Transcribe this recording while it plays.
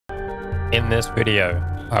In this video,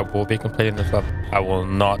 I will be completing this level. I will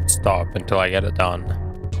not stop until I get it done.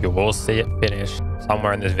 You will see it finished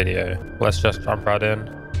somewhere in this video. Let's just jump right in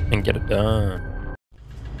and get it done.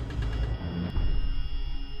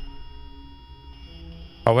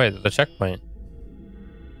 Oh wait, there's a checkpoint.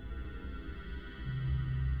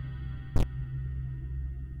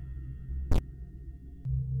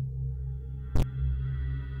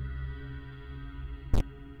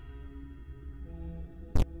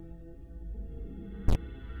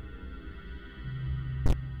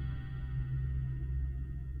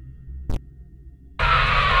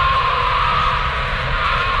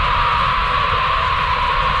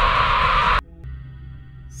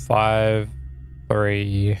 Five,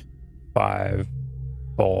 3, 5,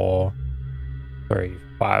 4, 3,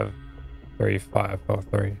 5, 3, 5, 4,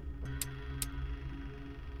 3.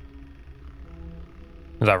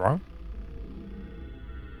 Is that wrong?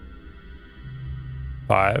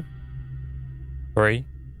 5, 3,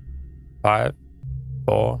 5,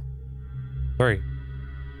 4, 3.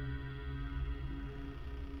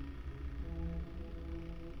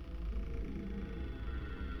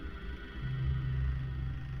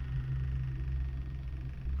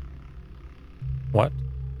 What?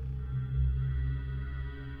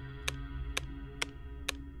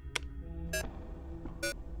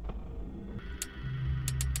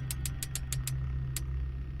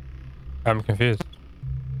 I'm confused.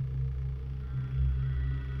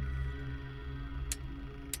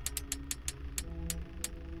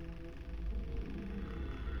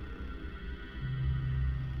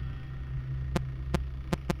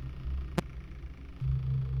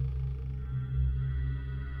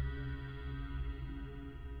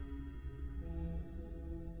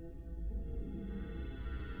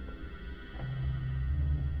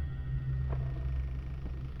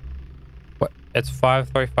 What? It's 5,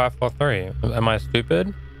 3, 5, 4, 3. Am I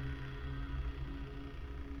stupid?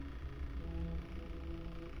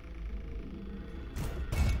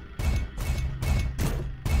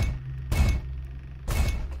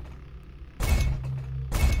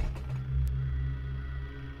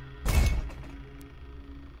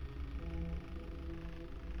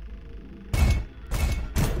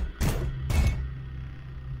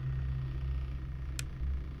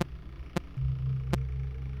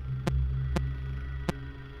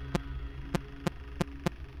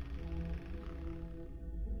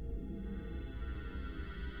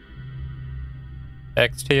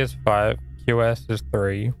 XT is 5, QS is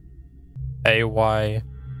 3, AY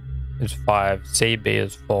is 5, CB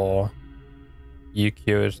is 4,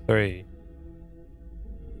 UQ is 3.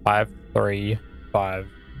 5, 3, 5.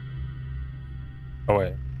 Oh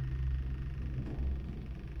wait.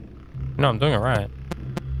 No, I'm doing it right.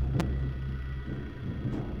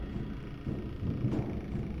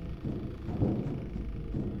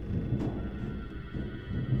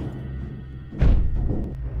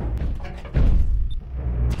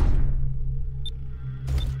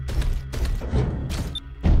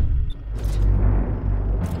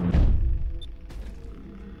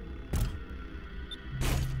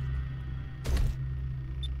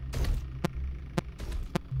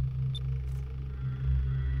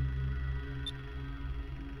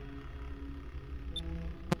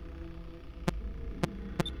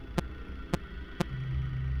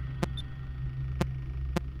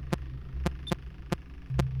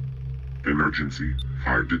 Emergency.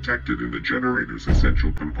 Fire detected in the generator's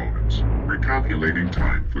essential components. Recalculating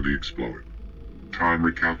time for the explosion. Time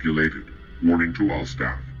recalculated. Warning to all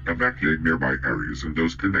staff. Evacuate nearby areas and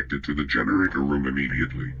those connected to the generator room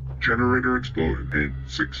immediately. Generator exploded in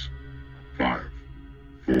 6, 5,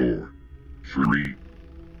 4, 3,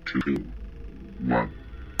 2, 1.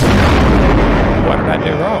 What did I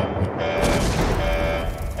do wrong?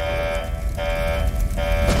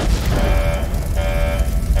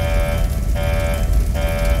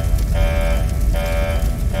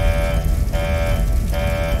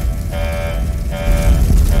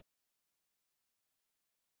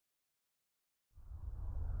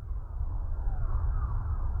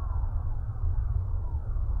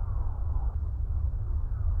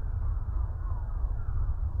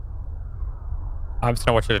 I'm just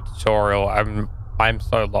gonna watch a tutorial. I'm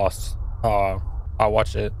so lost. I'll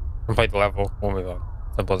watch it, complete the level, we'll move on.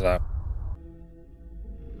 Simple as that.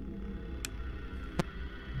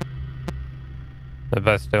 The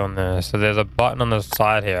best doing this. So there's a button on the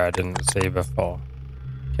side here I didn't see before.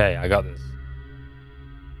 Okay, I got this.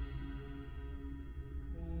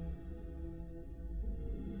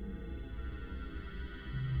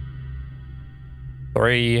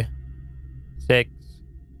 Three, 6,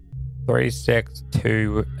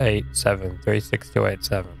 36287.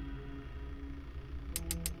 36287.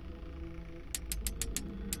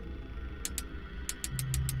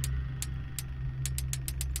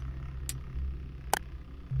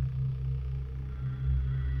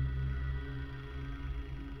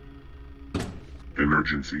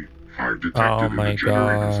 Emergency. Fire detected Oh in the my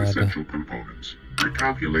generator's God. essential components.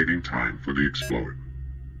 Recalculating time for the explosion.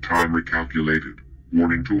 Time recalculated.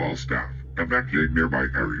 Warning to all staff. Evacuate nearby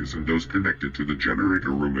areas and those connected to the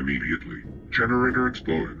generator room immediately. Generator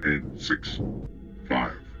exploded in 6,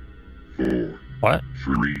 5, 4, What?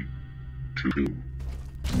 3, 2,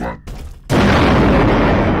 1.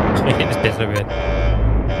 He just disappeared.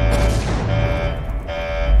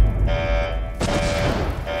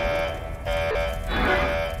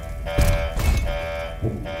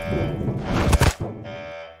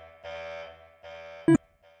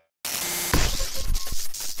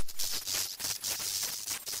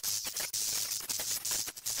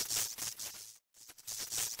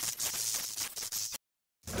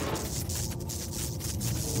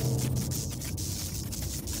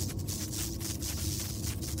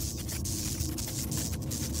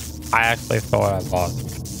 I actually thought I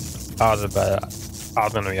lost. I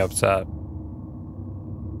was gonna be upset.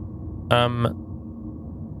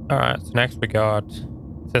 Alright, so next we got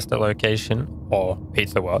sister location or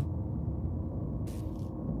Pizza World.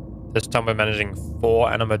 This time we're managing 4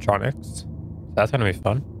 animatronics. So that's gonna be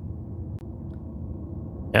fun.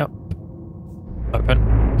 Yep.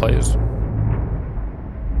 Open, please.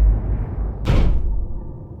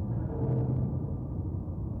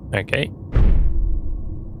 Okay.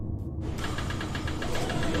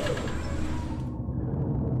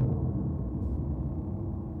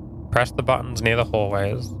 Press the buttons near the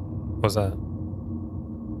hallways. What was that?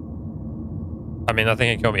 I mean, I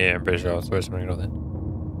think it killed me here, I'm pretty sure, so we're just gonna ignore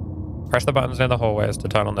that. Press the buttons near the hallways to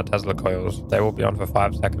turn on the Tesla coils. They will be on for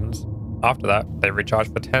 5 seconds. After that, they recharge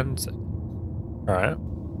for 10 seconds. Alright.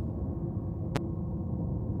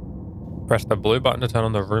 Press the blue button to turn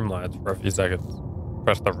on the room lights for a few seconds.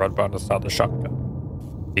 Press the red button to start the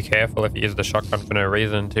shotgun. Be careful if you use the shotgun for no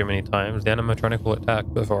reason too many times, the animatronic will attack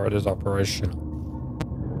before it is operational.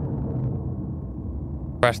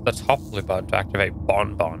 Press the top blue button to activate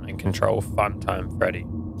Bonbon and control Funtime Freddy.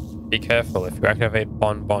 Be careful, if you activate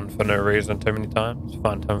Bonbon for no reason too many times,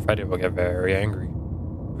 Funtime Freddy will get very angry.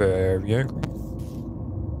 Very angry.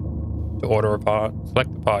 To order a part,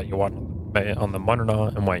 select the part you want on the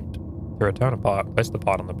monitor and wait. To return a part, place the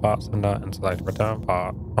part on the part center and select return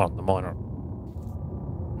part on the monitor.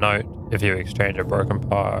 Note, if you exchange a broken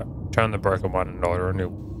part, turn the broken one and order a new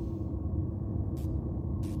one.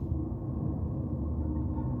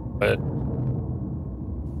 But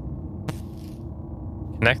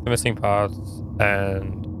connect the missing parts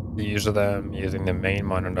and use them using the main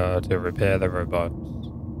monitor to repair the robots.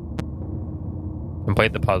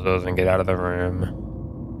 Complete the puzzles and get out of the room.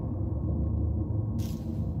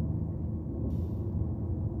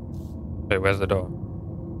 Wait, where's the door?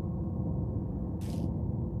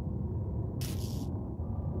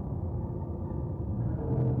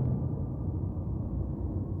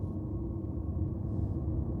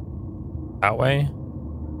 That way?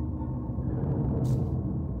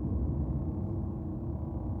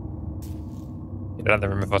 Get out of the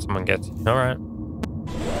room before someone gets you. Alright.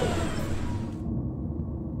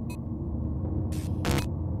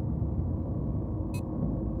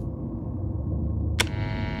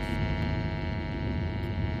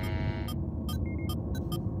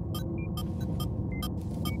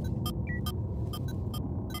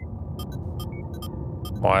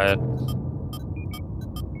 Quiet.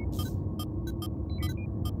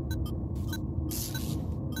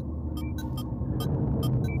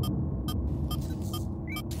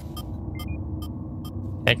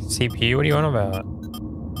 CPU, what are you on about?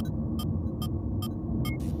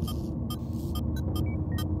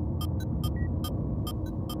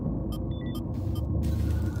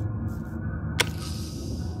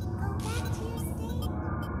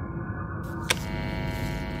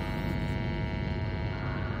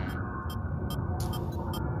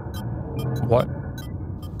 What?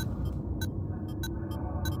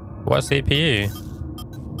 What CPU?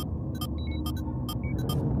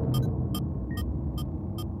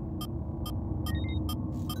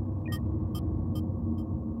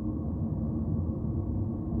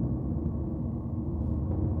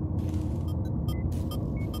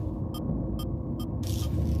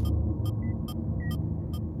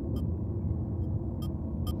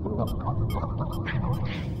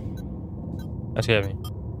 That scared me.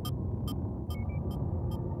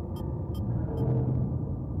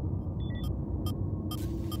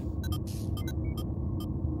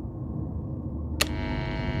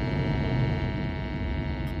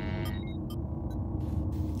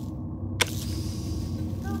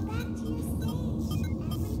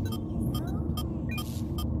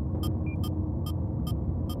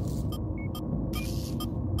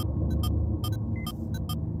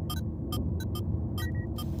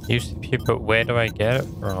 CPU, but where do I get it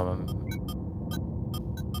from?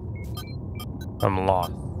 I'm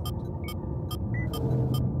lost.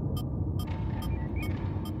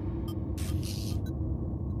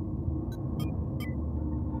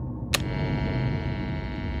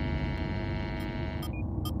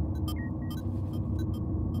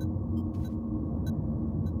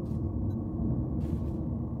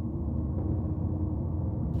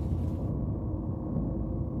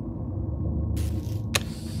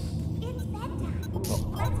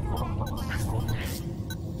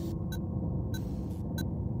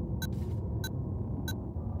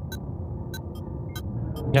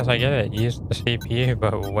 Yes, I get it. Use the CPU,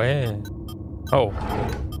 but where? Oh.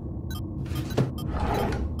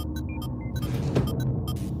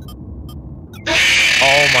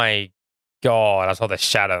 Oh my god, I saw the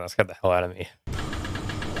shadow. That scared the hell out of me.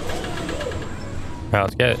 Alright,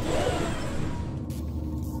 let's get it.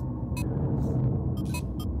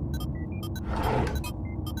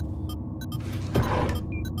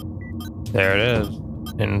 There it is.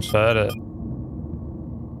 Insert it.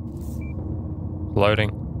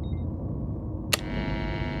 Loading.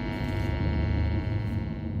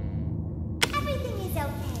 Everything is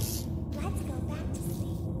okay. Let's go back to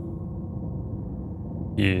sleep.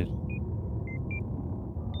 Use.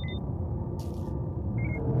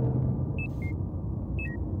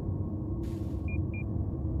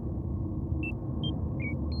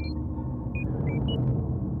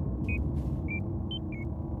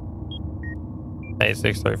 Eight,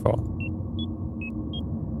 6, 3, 4.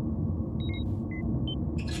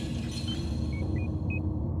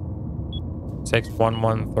 Six, 1,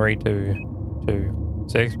 1, 3, 2, 2.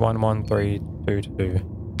 6, 1, 1, 3, 2, 2.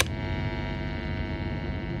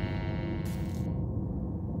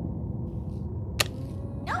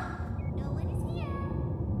 Nope, no one is here.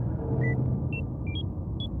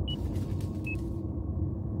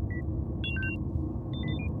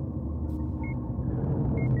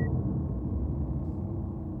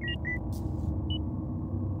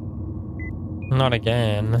 Not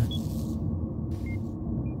again.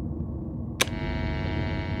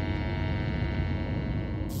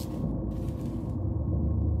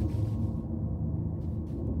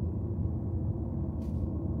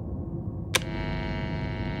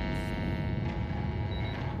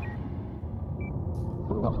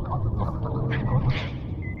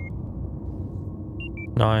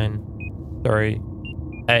 Nine, 3,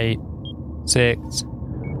 8, 6.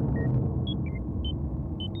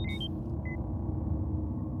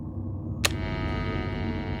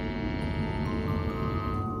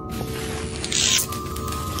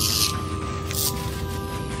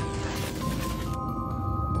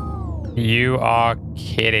 You are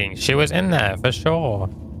kidding. She was in there for sure.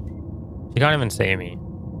 She can't even see me.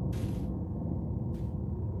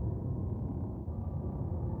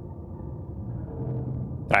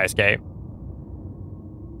 Did I escape?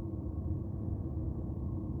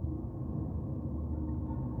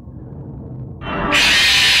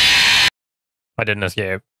 I didn't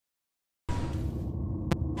escape.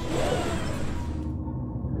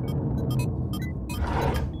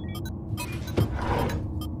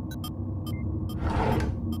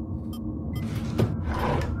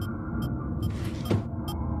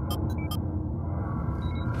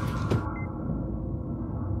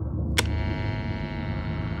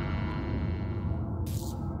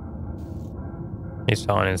 He's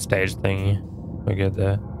on his stage thingy. We're good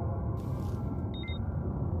there.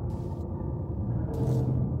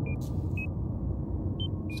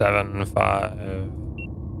 Seven, 5,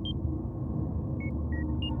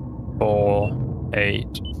 4,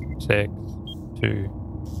 8, 6, 2.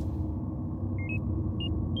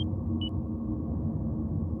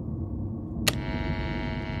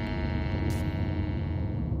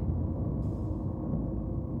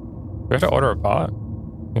 We have to order a pot.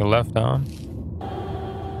 Your left arm.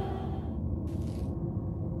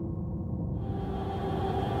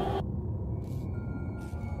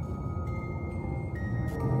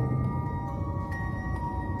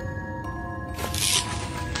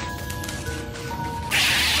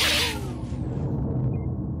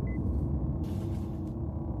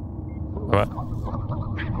 What?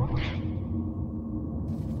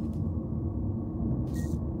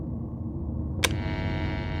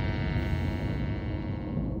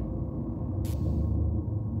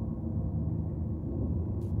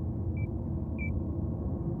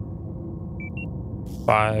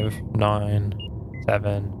 Five, 9,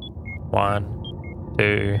 7, 1,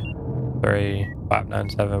 2, 3, 5, 9,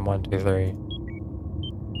 7, 1, 2, 3.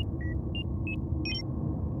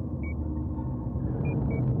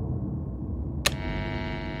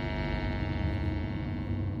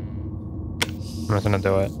 I'm just gonna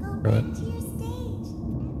do it. Go Do it. back to your stage.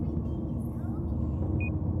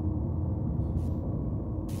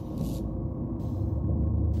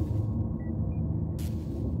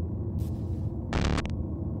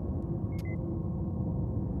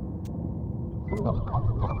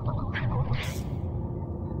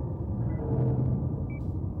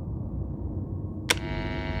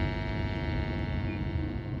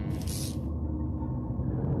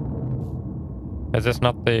 Is this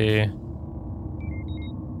not the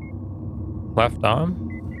left arm?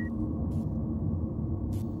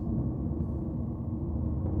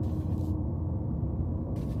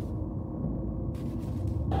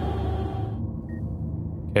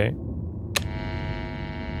 Okay.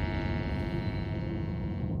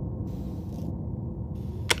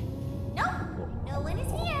 Nope, no one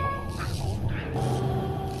is here.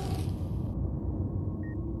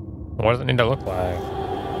 What does it need to look like?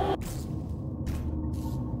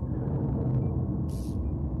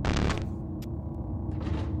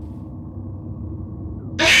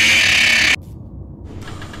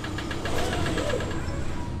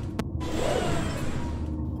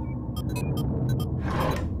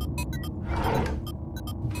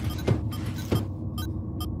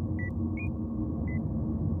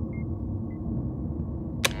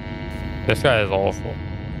 This guy is awful.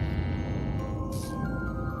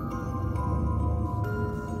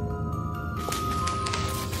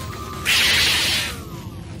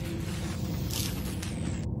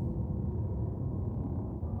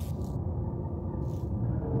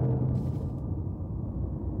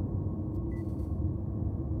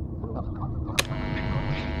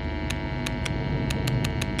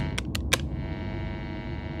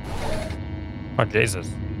 Oh, Jesus.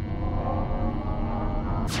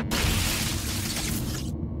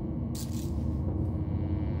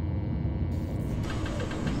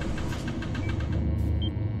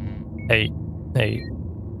 Eight.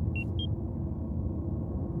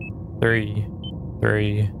 3,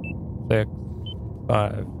 3, 6,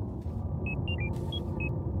 5.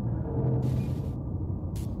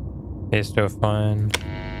 He's still fine.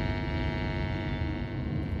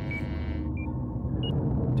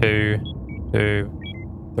 2,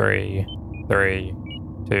 2, 3, 3,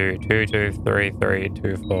 2, 2, 2, 3, 3,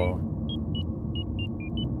 2, 4.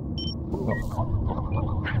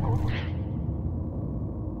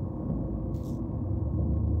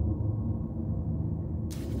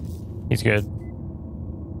 He's good.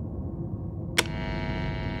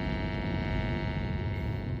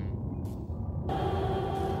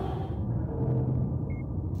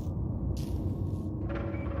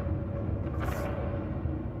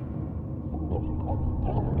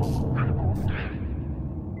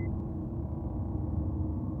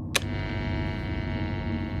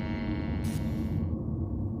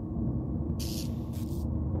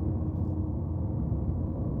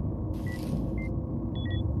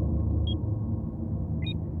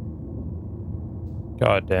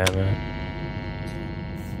 God damn it.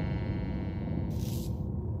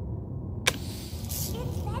 It's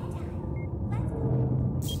bedtime.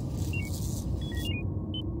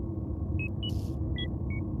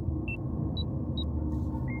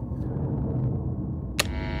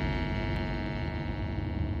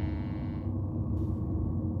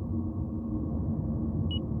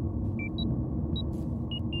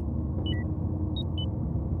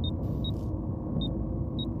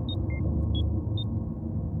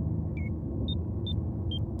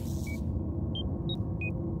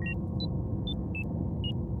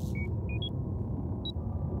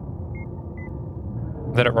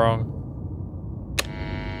 Did it wrong.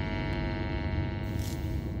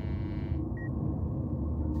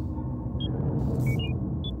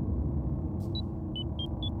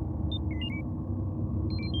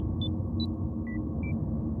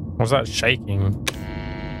 Was that shaking?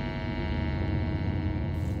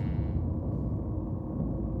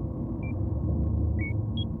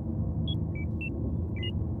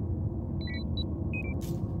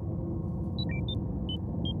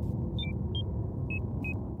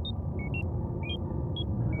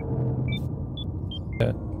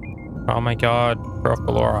 Oh my god, Prof.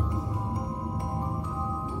 Laura.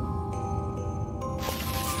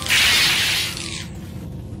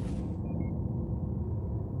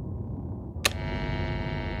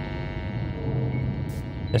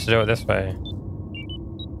 Let's do it this way.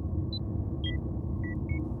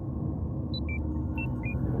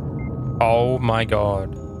 Oh my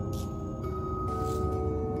god.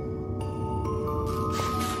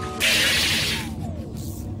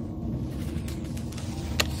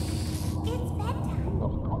 It's bedtime.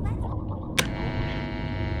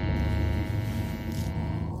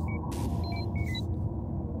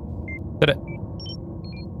 Did it.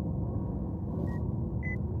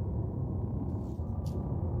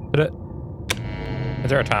 Did it? Is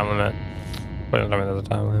there a time limit? Wait, I don't know there's a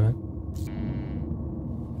time limit.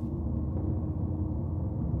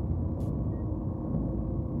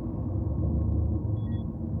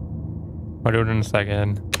 I'll do it in a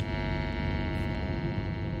second.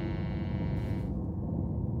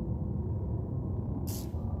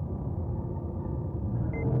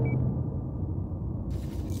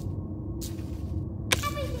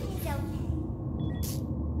 Everything is okay.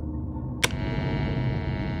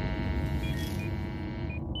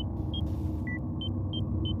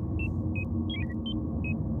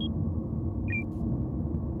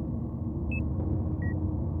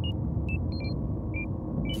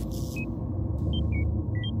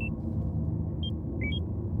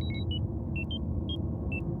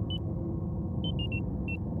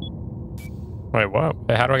 Wait, what?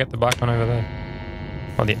 Wait, how do I get the black one over there?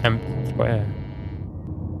 Oh, the empty square.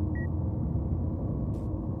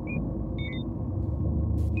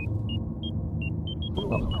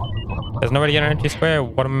 There's nobody in an empty square.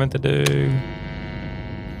 What am I meant to do?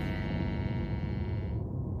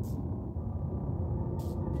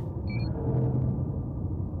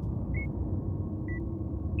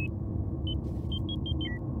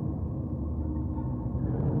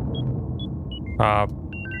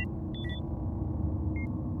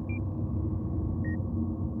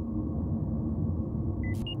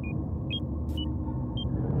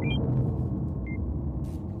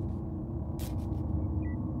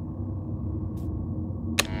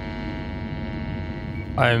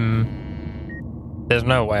 There's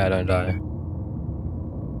no way I don't die.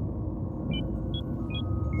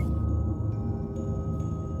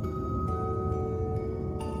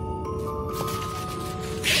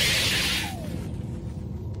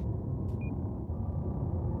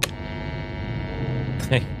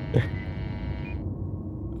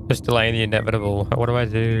 Just delaying the inevitable. What do I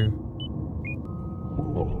do?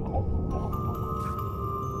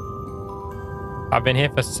 I've been here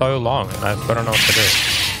for so long and I still don't know what to do.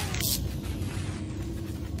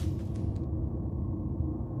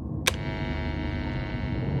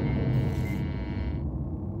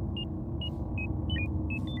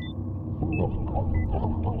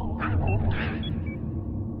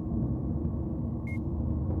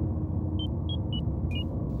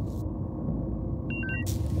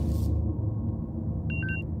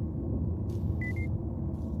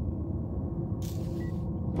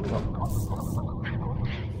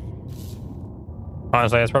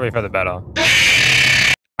 Honestly, it's probably for the better.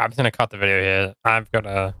 I'm just gonna cut the video here. I've got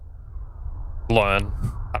to learn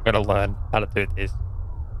how to do this.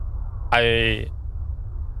 I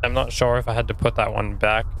am not sure if I had to put that one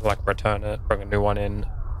back, like return it, bring a new one in,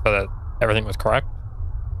 so that everything was correct.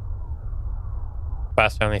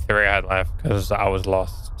 That's the only 3 I had left because I was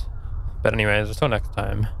lost. But anyways, until next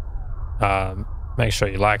time, make sure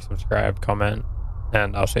you like, subscribe, comment,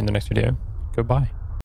 and I'll see you in the next video. Goodbye.